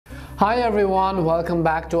Hi everyone, welcome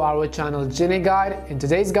back to our channel Genie Guide. In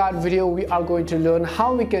today's guide video, we are going to learn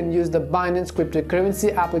how we can use the Binance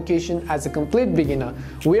cryptocurrency application as a complete beginner.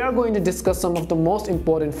 We are going to discuss some of the most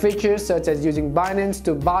important features such as using Binance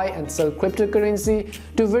to buy and sell cryptocurrency,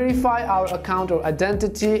 to verify our account or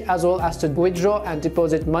identity, as well as to withdraw and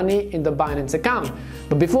deposit money in the Binance account.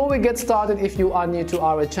 But before we get started, if you are new to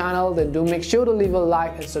our channel, then do make sure to leave a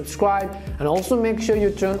like and subscribe, and also make sure you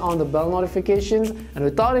turn on the bell notifications. And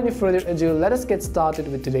without any further ado, let us get started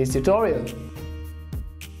with today's tutorial.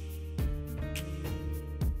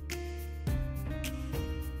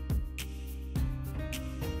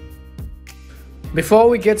 Before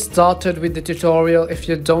we get started with the tutorial, if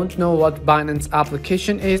you don't know what Binance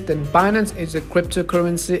application is, then Binance is a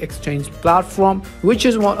cryptocurrency exchange platform which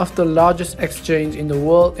is one of the largest exchange in the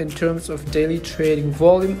world in terms of daily trading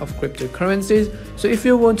volume of cryptocurrencies. So if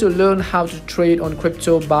you want to learn how to trade on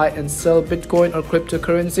crypto, buy and sell Bitcoin or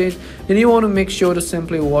cryptocurrencies, then you want to make sure to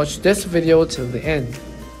simply watch this video till the end.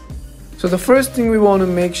 So the first thing we want to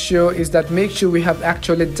make sure is that we have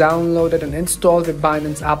actually downloaded and installed the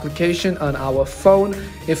Binance application on our phone.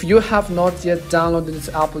 If you have not yet downloaded this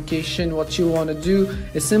application, what you want to do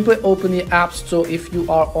is simply open your App Store. If you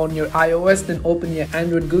are on your iOS, then open your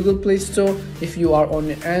Android Google Play Store. If you are on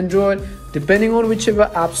your Android, depending on whichever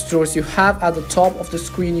app stores you have, at the top of the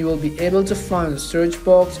screen you will be able to find the search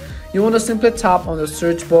box. You want to simply tap on the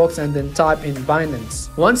search box and then type in Binance.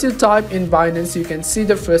 Once you type in Binance, you can see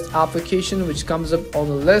the first application which comes up on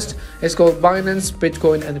the list. It's called Binance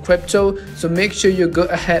Bitcoin and Crypto. So make sure you go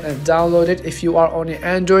ahead and download it. If you are on your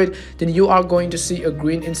Android, then you are going to see a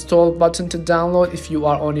green install button to download. If you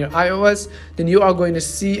are on your iOS, then you are going to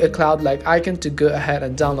see a cloud-like icon to go ahead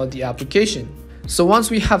and download the application. So once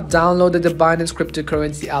we have downloaded the Binance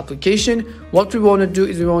cryptocurrency application, what we want to do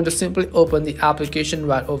is we want to simply open the application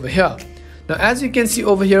right over here. Now as you can see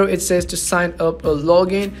over here, it says to sign up or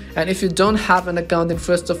log in, and if you don't have an account, then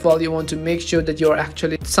first of all you want to make sure that you're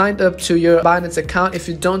actually signed up to your Binance account. If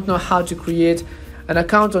you don't know how to create an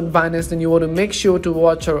account on Binance, then you want to make sure to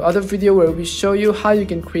watch our other video where we show you how you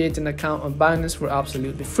can create an account on Binance for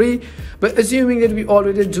absolutely free. But assuming that we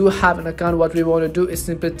already do have an account, what we want to do is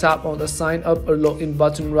simply tap on the sign up or login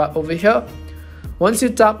button right over here. Once you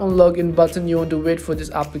tap on login button, you want to wait for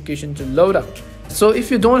this application to load up. So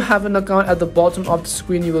if you don't have an account, at the bottom of the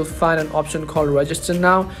screen you will find an option called register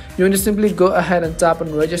now. You want to simply go ahead and tap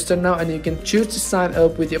on register now, and you can choose to sign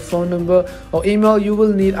up with your phone number or email. You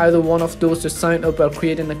will need either one of those to sign up or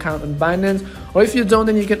create an account on Binance, or if you don't,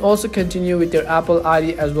 then you can also continue with your Apple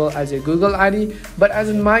ID as well as your Google ID. But as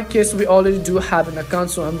in my case, we already do have an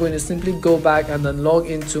account, so I'm going to simply go back and then log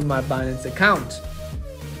into my Binance account.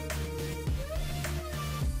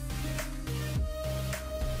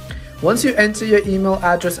 Once you enter your email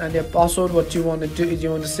address and your password, what you want to do is you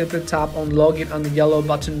want to simply tap on login on the yellow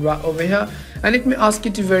button right over here, and it may ask you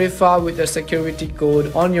to verify with a security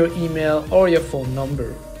code on your email or your phone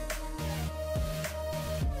number.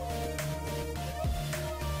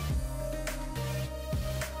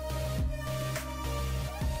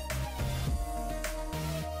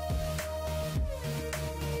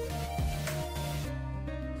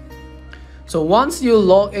 So once you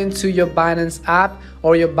log into your Binance app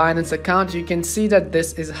or your Binance account, you can see that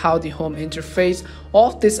this is how the home interface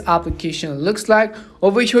of this application looks like.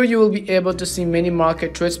 Over here you will be able to see many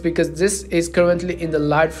market trades because this is currently in the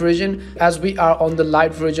Lite version, as we are on the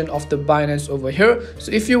Lite version of the Binance over here.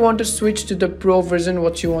 So if you want to switch to the Pro version,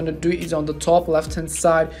 what you want to do is on the top left hand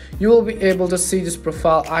side you will be able to see this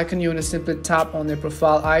profile icon. You want to simply tap on the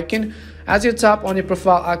profile icon. As you tap on your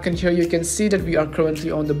profile icon here, you can see that we are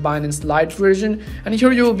currently on the Binance Lite version, and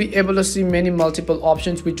here you will be able to see many multiple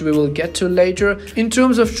options which we will get to later. In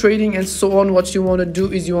terms of trading and so on, what you want to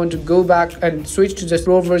do is you want to go back and switch to the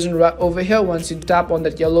Pro version right over here. Once you tap on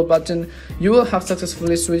that yellow button, you will have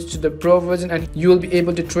successfully switched to the Pro version and you will be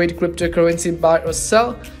able to trade cryptocurrency, buy or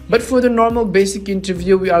sell. But for the normal basic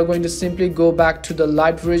interview, we are going to simply go back to the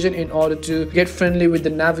Lite version in order to get friendly with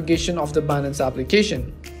the navigation of the Binance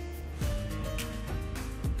application.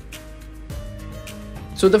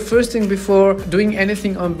 So the first thing before doing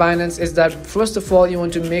anything on Binance is that first of all you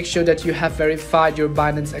want to make sure that you have verified your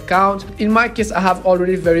Binance account. In my case, I have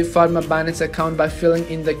already verified my Binance account by filling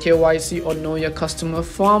in the KYC or Know Your Customer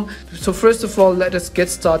form. So first of all, let us get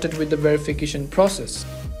started with the verification process.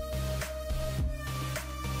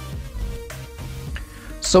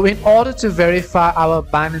 So in order to verify our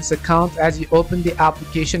Binance account, as you open the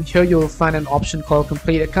application, here you will find an option called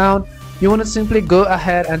Complete Account. You want to simply go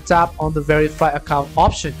ahead and tap on the Verify Account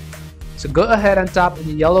option. So go ahead and tap on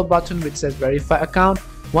the Verify Account.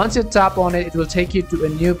 Once you tap on it, it will take you to a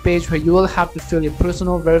new page where you will have to fill your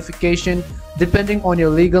personal verification depending on your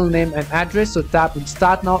legal name and address. So tap on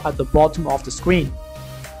Start Now at the bottom of the screen.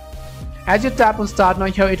 As you tap on Start Now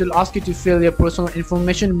here, it will ask you to fill your personal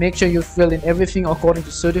information. Make sure you fill in everything according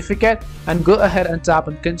to certificate and go ahead and tap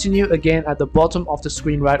on Continue again at the bottom of the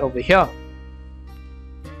screen right over here.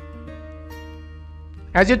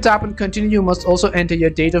 As you tap on Continue, you must also enter your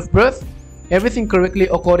date of birth, everything correctly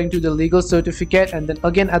according to the legal certificate, and then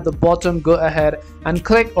again at the bottom go ahead and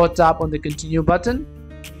click or tap on the Continue button.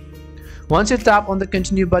 Once you tap on the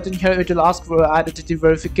Continue button here, it will ask for identity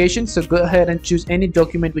verification, so go ahead and choose any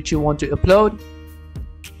document which you want to upload.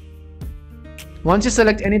 Once you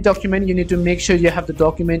select any document, you need to make sure you have the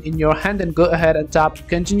document in your hand and go ahead and tap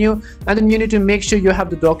Continue, and then you need to make sure you have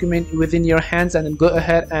the document within your hands and then go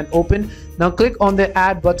ahead and open. Now click on the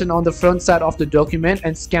Add button on the front side of the document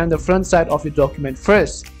and scan the front side of your document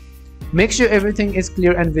first. Make sure everything is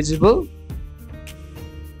clear and visible.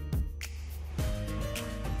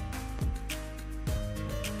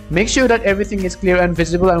 Make sure that everything is clear and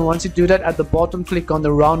visible, and once you do that, at the bottom click on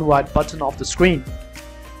the round white button of the screen.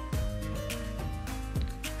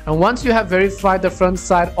 And once you have verified the front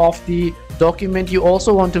side of the document, you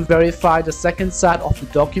also want to verify the second side of the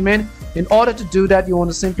document. In order to do that, you want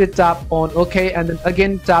to simply tap on OK and then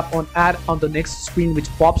again tap on Add on the next screen which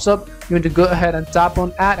pops up. You want to go ahead and tap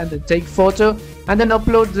on Add and then take photo and then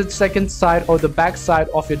upload the second side or the back side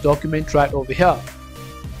of your document right over here.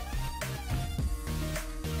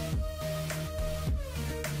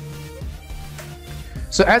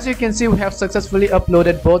 So as you can see, we have successfully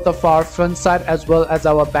uploaded both of our front side as well as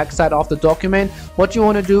our back side of the document. What you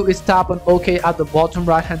want to do is tap on OK at the bottom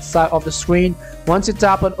right hand side of the screen. Once you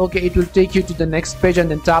tap on OK, it will take you to the next page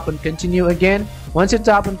and then tap on Continue again. Once you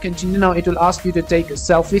tap on Continue, now it will ask you to take a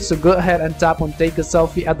selfie, so go ahead and tap on Take a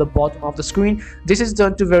Selfie at the bottom of the screen. This is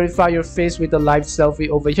done to verify your face with a live selfie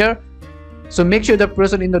over here. So make sure the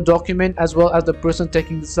person in the document as well as the person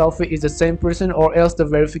taking the selfie is the same person, or else the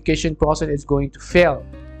verification process is going to fail.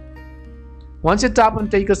 Once you tap on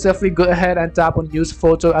Take a Selfie, go ahead and tap on Use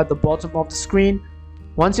Photo at the bottom of the screen.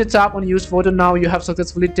 Once you tap on Use Photo, now you have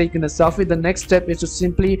successfully taken a selfie. The next step is to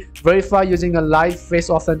simply verify using a live face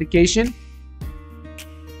authentication.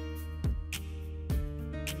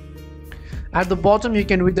 At the bottom, you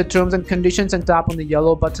can read the terms and conditions and tap on the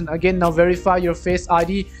yellow button. Again, now verify your Face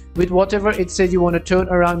ID with whatever it says you want to turn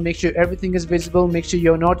around. Make sure everything is visible. Make sure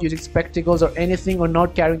you're not using spectacles or anything, or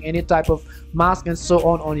not carrying any type of mask and so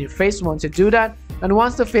on your face. Once you do that, and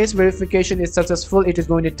once the face verification is successful, it is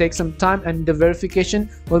going to take some time, and the verification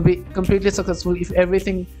will be completely successful if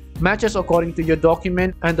everything matches according to your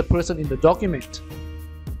document and the person in the document.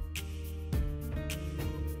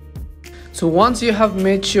 So once you have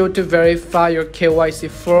made sure to verify your KYC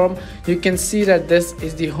form, you can see that this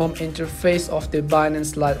is the home interface of the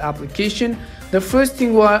Binance Lite application. The first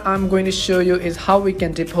thing what I'm going to show you is how we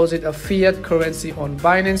can deposit a fiat currency on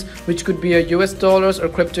Binance, which could be a US dollars or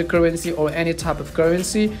cryptocurrency or any type of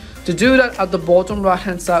currency. To do that, at the bottom right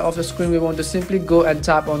hand side of the screen, we want to simply go and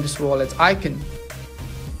tap on this wallet icon.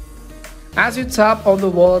 As you tap on the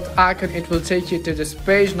wallet icon, it will take you to this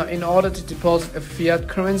page. Now, in order to deposit a fiat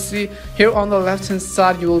currency, here on the left hand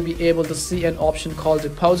side you will be able to see an option called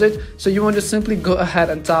deposit. So you want to simply go ahead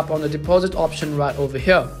and tap on the deposit option right over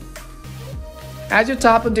here. As you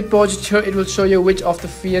tap on deposit here, it will show you which of the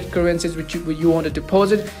fiat currencies which you want to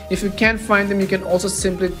deposit. If you can't find them, you can also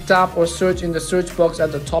simply tap or search in the search box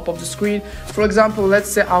at the top of the screen. For example, let's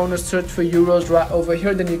say I want to search for euros right over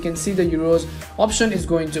here, then you can see the euros option is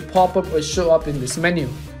going to pop up or show up in this menu.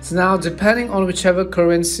 So now, depending on whichever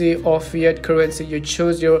currency or fiat currency you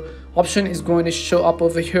choose, your option is going to show up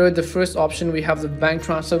over here. The first option, we have the bank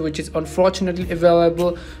transfer, which is unfortunately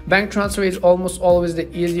available. Bank transfer is almost always the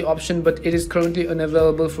easy option, but it is currently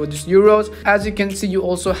unavailable for this euros. As you can see, you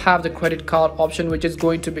also have the credit card option, which is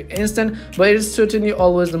going to be instant, but it is certainly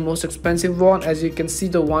always the most expensive one. As you can see,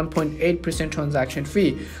 the 1.8% transaction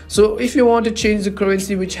fee. So if you want to change the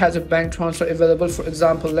currency which has a bank transfer available, for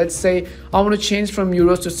example, let's say I want to change from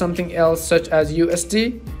euros to something else such as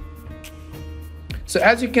USD. So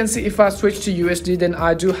as you can see, if I switch to USD, then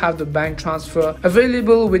I do have the bank transfer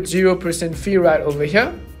available with 0% fee right over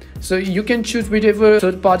here. So you can choose whichever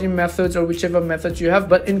third-party methods or whichever methods you have,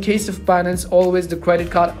 but in case of Binance, always the credit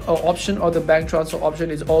card option or the bank transfer option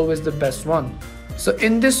is always the best one. So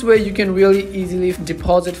in this way, you can really easily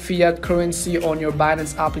deposit fiat currency on your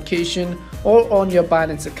Binance application or on your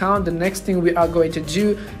Binance account. The next thing we are going to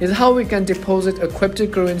do is how we can deposit a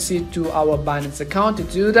cryptocurrency to our Binance account. To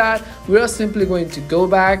do that, we are simply going to go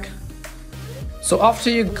back. So after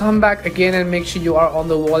you come back again and make sure you are on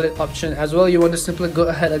the wallet option as well, you want to simply go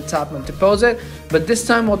ahead and tap on deposit. But this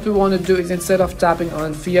time what we want to do is, instead of tapping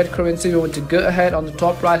on fiat currency, we want to go ahead on the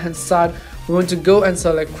top right hand side. We want to go and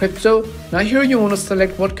select crypto. Now here you want to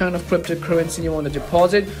select what kind of cryptocurrency you want to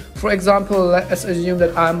deposit. For example, let's assume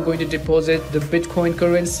that I'm going to deposit the Bitcoin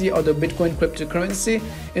currency or the Bitcoin cryptocurrency.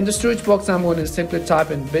 In the search box, I'm going to simply type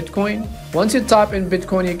in Bitcoin. Once you type in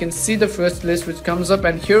Bitcoin, you can see the first list which comes up,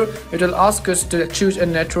 and here it will ask us to choose a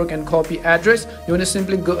network and copy address. You want to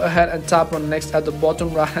simply go ahead and tap on next at the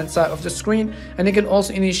bottom right hand side of the screen, and you can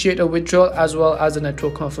also initiate a withdrawal as well as a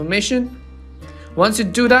network confirmation. Once you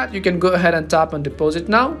do that, you can go ahead and tap on deposit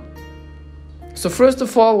now. So first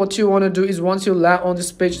of all, what you want to do is, once you land on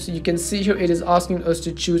this page, so you can see here it is asking us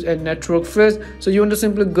to choose a network first. So you want to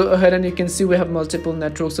simply go ahead, and you can see we have multiple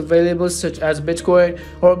networks available, such as Bitcoin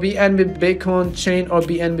or BNB Bitcoin Chain or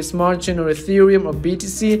BNB Smart Chain or Ethereum or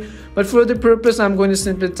BTC. But for the purpose, I'm going to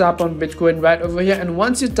simply tap on Bitcoin right over here. And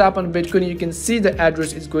once you tap on Bitcoin, you can see the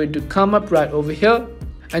address is going to come up right over here.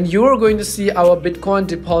 And you are going to see our Bitcoin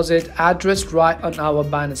deposit address right on our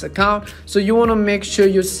Binance account. So you want to make sure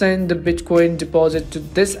you send the Bitcoin deposit to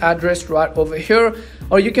this address right over here.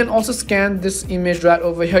 Or you can also scan this image right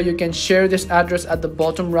over here. You can share this address at the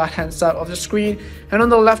bottom right hand side of the screen. And on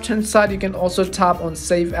the left hand side, you can also tap on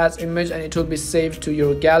save as image, and it will be saved to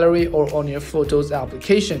your gallery or on your photos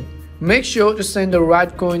application. Make sure to send the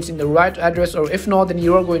right coins in the right address, or if not, then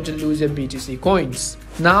you are going to lose your BTC coins.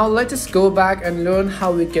 Now let us go back and learn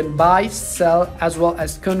how we can buy, sell as well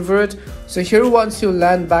as convert. So here, once you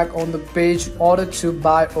land back on the page, in order to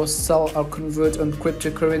buy or sell or convert on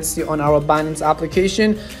cryptocurrency on our Binance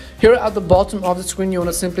application, here at the bottom of the screen, you want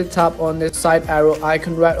to simply tap on the side arrow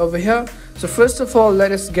icon right over here. So first of all,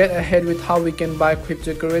 let us get ahead with how we can buy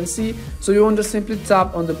cryptocurrency. So you want to simply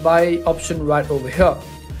tap on the buy option right over here.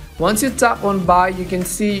 Once you tap on buy, you can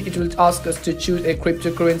see it will ask us to choose a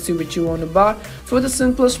cryptocurrency which you want to buy. For the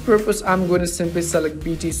simplest purpose, I'm going to simply select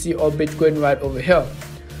BTC or Bitcoin right over here.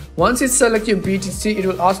 Once you select your BTC, it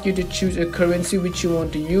will ask you to choose a currency which you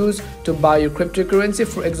want to use to buy your cryptocurrency.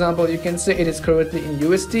 For example, you can say it is currently in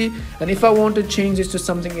USD, and if I want to change this to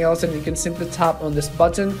something else, then you can simply tap on this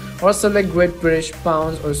button or select Great British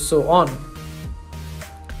Pounds or so on.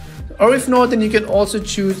 Or if not, then you can also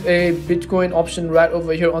choose a Bitcoin option right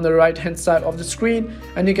over here on the right hand side of the screen,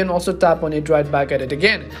 and you can also tap on it right back at it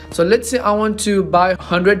again. So let's say I want to buy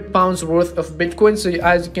 £100 worth of Bitcoin. So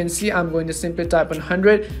as you can see, I'm going to simply type on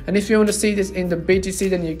 100, and if you want to see this in the BTC,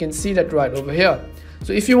 then you can see that right over here.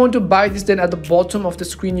 So if you want to buy this, then at the bottom of the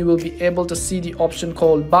screen you will be able to see the option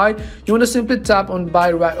called buy. You want to simply tap on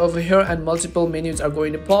buy right over here, and multiple menus are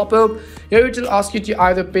going to pop up. Here it will ask you to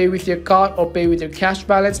either pay with your card or pay with your cash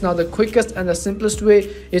balance. Now the quickest and the simplest way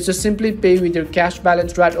is to simply pay with your cash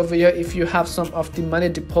balance right over here if you have some of the money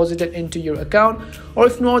deposited into your account. Or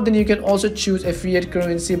if not, then you can also choose a fiat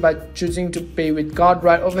currency by choosing to pay with card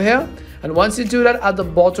right over here. And once you do that, at the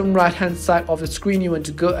bottom right hand side of the screen, you want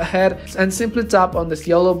to go ahead and simply tap on this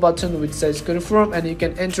yellow button which says confirm, and you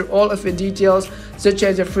can enter all of your details such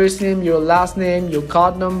as your first name, your last name, your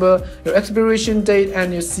card number, your expiration date,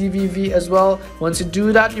 and your CVV as well. Once you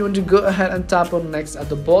do that, you want to go ahead and tap on next at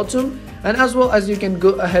the bottom, and as well as you can go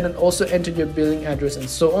ahead and also enter your billing address and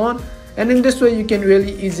so on. And in this way, you can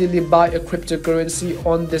really easily buy a cryptocurrency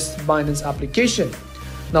on this Binance application.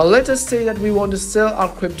 Now let us say that we want to sell our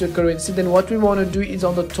cryptocurrency. Then what we want to do is,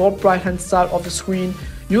 on the top right hand side of the screen,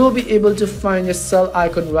 you will be able to find your sell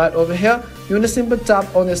icon right over here. You want to simply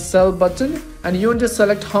tap on the sell button, and you want to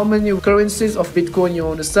select how many currencies of Bitcoin you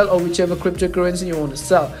want to sell, or whichever cryptocurrency you want to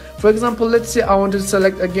sell. For example, let's say I want to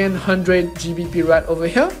select again 100 GBP right over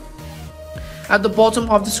here. At the bottom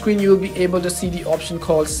of the screen, you will be able to see the option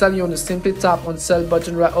called sell. You want to simply tap on sell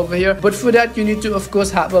button right over here. But for that, you need to of course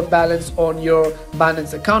have a balance on your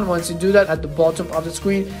Binance account. Once you do that, at the bottom of the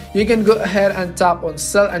screen, you can go ahead and tap on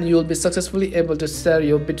sell, and you will be successfully able to sell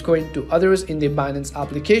your Bitcoin to others in the Binance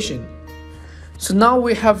application. So now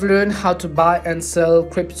we have learned how to buy and sell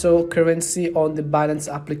cryptocurrency on the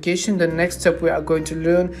Binance application. The next step we are going to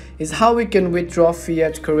learn is how we can withdraw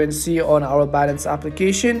fiat currency on our Binance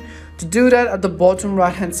application. To do that, at the bottom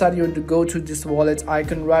right hand side, you want to go to this wallet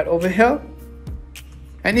icon right over here.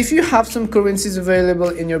 And if you have some currencies available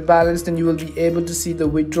in your balance, then you will be able to see the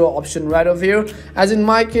withdraw option right over here. As in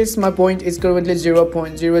my case, my point is currently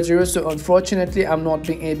 0.00, so unfortunately I'm not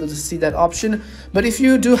being able to see that option. But if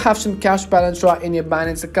you do have some cash balance right in your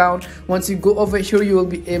Binance account, once you go over here, you will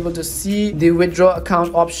be able to see the withdraw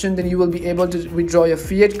account option. Then you will be able to withdraw your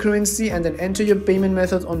fiat currency and then enter your payment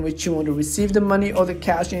method on which you want to receive the money or the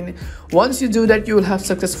cash in. Once you do that, you will have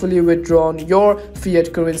successfully withdrawn your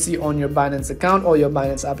fiat currency on your Binance account or your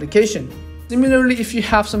Binance application. Similarly, if you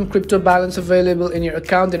have some crypto balance available in your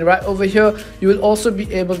account, then right over here you will also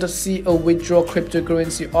be able to see a withdraw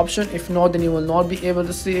cryptocurrency option. If not, then you will not be able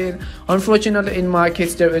to see it. Unfortunately, in my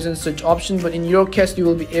case there isn't such option, but in your case you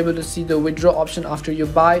will be able to see the withdraw option after you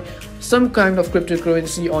buy some kind of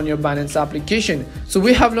cryptocurrency on your Binance application. So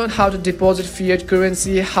we have learned how to deposit fiat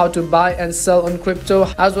currency, how to buy and sell on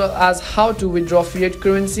crypto, as well as how to withdraw fiat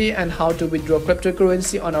currency and how to withdraw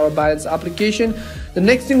cryptocurrency on our Binance application. The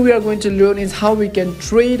next thing we are going to learn is how we can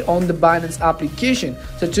trade on the Binance application.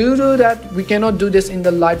 So to do that, we cannot do this in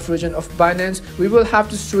the Lite version of Binance. We will have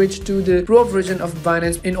to switch to the Pro version of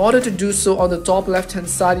Binance. In order to do so, on the top left hand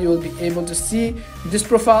side you will be able to see this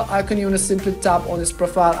profile icon. You want to simply tap on this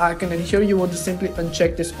profile icon, and here you want to simply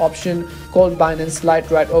uncheck this option called Binance Lite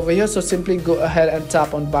right over here. So simply go ahead and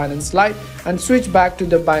tap on Binance Lite and switch back to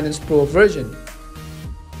the Binance Pro version.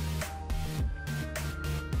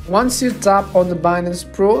 Once you tap on the Binance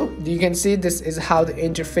Pro, you can see this is how the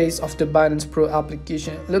interface of the Binance Pro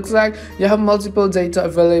application looks like. You have multiple data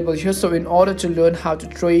available here. So in order to learn how to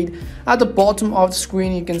trade, at the bottom of the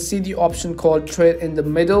screen you can see the option called trade in the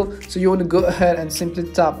middle. So you want to go ahead and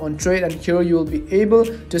simply tap on trade, and here you will be able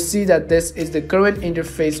to see that this is the current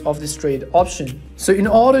interface of this trade option. So in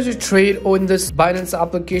order to trade on this Binance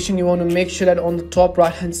application, you want to make sure that on the top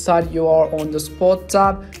right hand side you are on the spot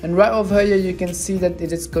tab, and right over here you can see that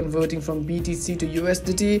it is converting from BTC to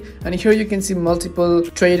USDT, and here you can see multiple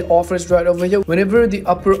trade offers right over here. Whenever the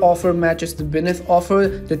upper offer matches the beneath offer,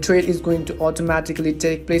 the trade is going to automatically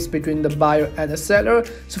take place between the buyer and the seller.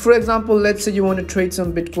 So for example, let's say you want to trade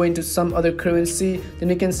some Bitcoin to some other currency, then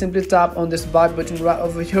you can simply tap on this buy button right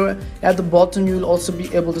over here. At the bottom you will also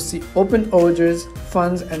be able to see open orders,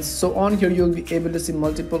 funds, and so on. Here you'll be able to see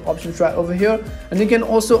multiple options right over here, and you can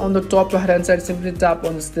also on the top right hand side simply tap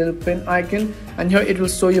on this little pin icon, and here it will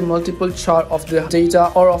show you multiple chart of the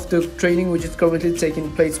data or of the trading which is currently taking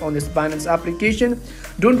place on this Binance application.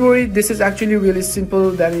 Don't worry, this is actually really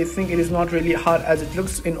simple than you think. It is not really hard as it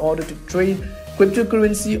looks in order to trade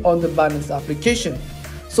cryptocurrency on the Binance application.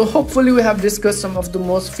 So hopefully we have discussed some of the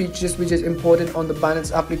most features which is important on the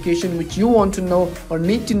Binance application, which you want to know or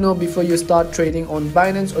need to know before you start trading on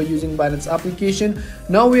Binance or using Binance application.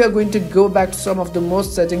 Now we are going to go back to some of the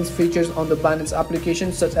most settings features on the Binance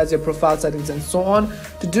application, such as your profile settings and so on.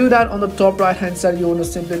 To do that, on the top right hand side you want to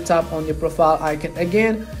simply tap on your profile icon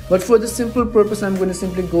again, but for the simple purpose I'm going to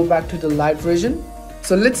simply go back to the Lite version.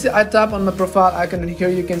 So let's say I tap on my profile icon, and here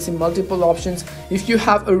you can see multiple options. If you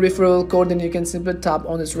have a referral code, then you can simply tap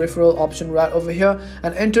on this referral option right over here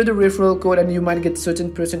and enter the referral code, and you might get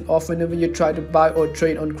certain % off whenever you try to buy or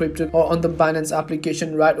trade on crypto or on the Binance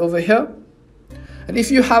application right over here. And if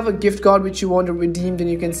you have a gift card which you want to redeem, then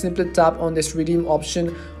you can simply tap on this redeem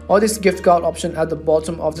option or this gift card option at the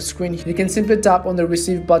bottom of the screen. You can simply tap on the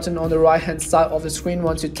receive button on the right hand side of the screen.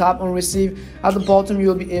 Once you tap on receive, at the bottom you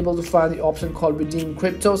will be able to find the option called redeem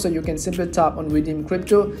crypto. So you can simply tap on redeem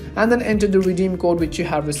crypto and then enter the redeem code which you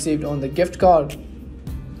have received on the gift card.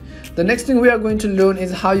 The next thing we are going to learn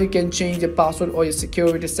is how you can change your password or your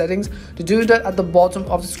security settings. To do that, at the bottom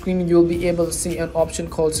of the screen you'll be able to see an option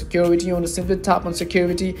called security. You want to simply tap on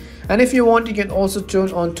security, and if you want you can also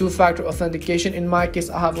turn on two-factor authentication. In my case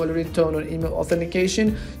I have already turned on email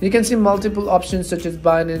authentication. You can see multiple options such as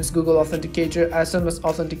Binance, Google Authenticator, SMS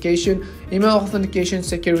authentication, email authentication,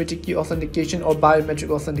 security key authentication, or biometric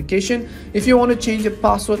authentication. If you want to change your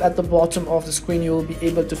password, at the bottom of the screen you will be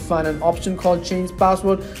able to find an option called change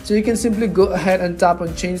password. So you can simply go ahead and tap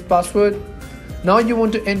on change password. Now you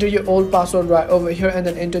want to enter your old password right over here and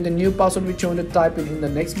then enter the new password which you want to type in the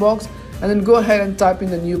next box, and then go ahead and type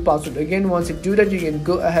in the new password again. Once you do that, you can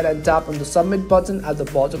go ahead and tap on the submit button at the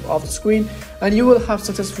bottom of the screen, and you will have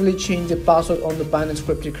successfully changed your password on the Binance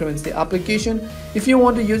cryptocurrency application. If you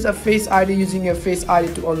want to use a Face ID, using your Face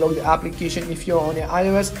ID to unlock the application, if you're on your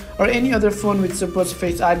iOS or any other phone which supports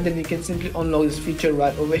Face ID, then you can simply unlock this feature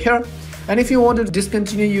right over here. And if you want to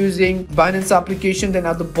discontinue using Binance application, then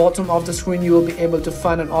at the bottom of the screen you will be able to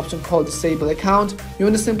find an option called disable account. You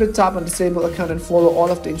want to simply tap on disable account and follow all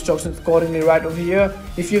of the instructions accordingly right over here.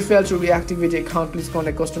 If you fail to reactivate your account, please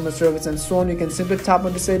contact customer service and so on. You can simply tap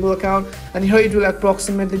on disable account, and here it will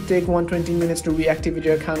approximately take 120 minutes to reactivate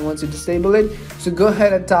your account once you disable it. So go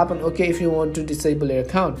ahead and tap on OK if you want to disable your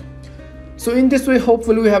account. So in this way,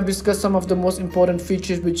 hopefully we have discussed some of the most important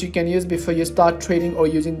features which you can use before you start trading or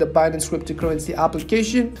using the Binance cryptocurrency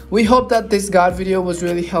application. We hope that this guide video was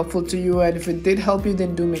really helpful to you, and if it did help you,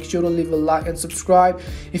 then do make sure to leave a like and subscribe.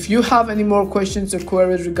 If you have any more questions or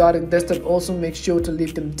queries regarding this, then also make sure to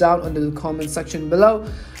leave them down under the comment section below.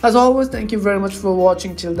 As always, thank you very much for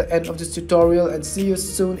watching till the end of this tutorial, and see you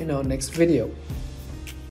soon in our next video.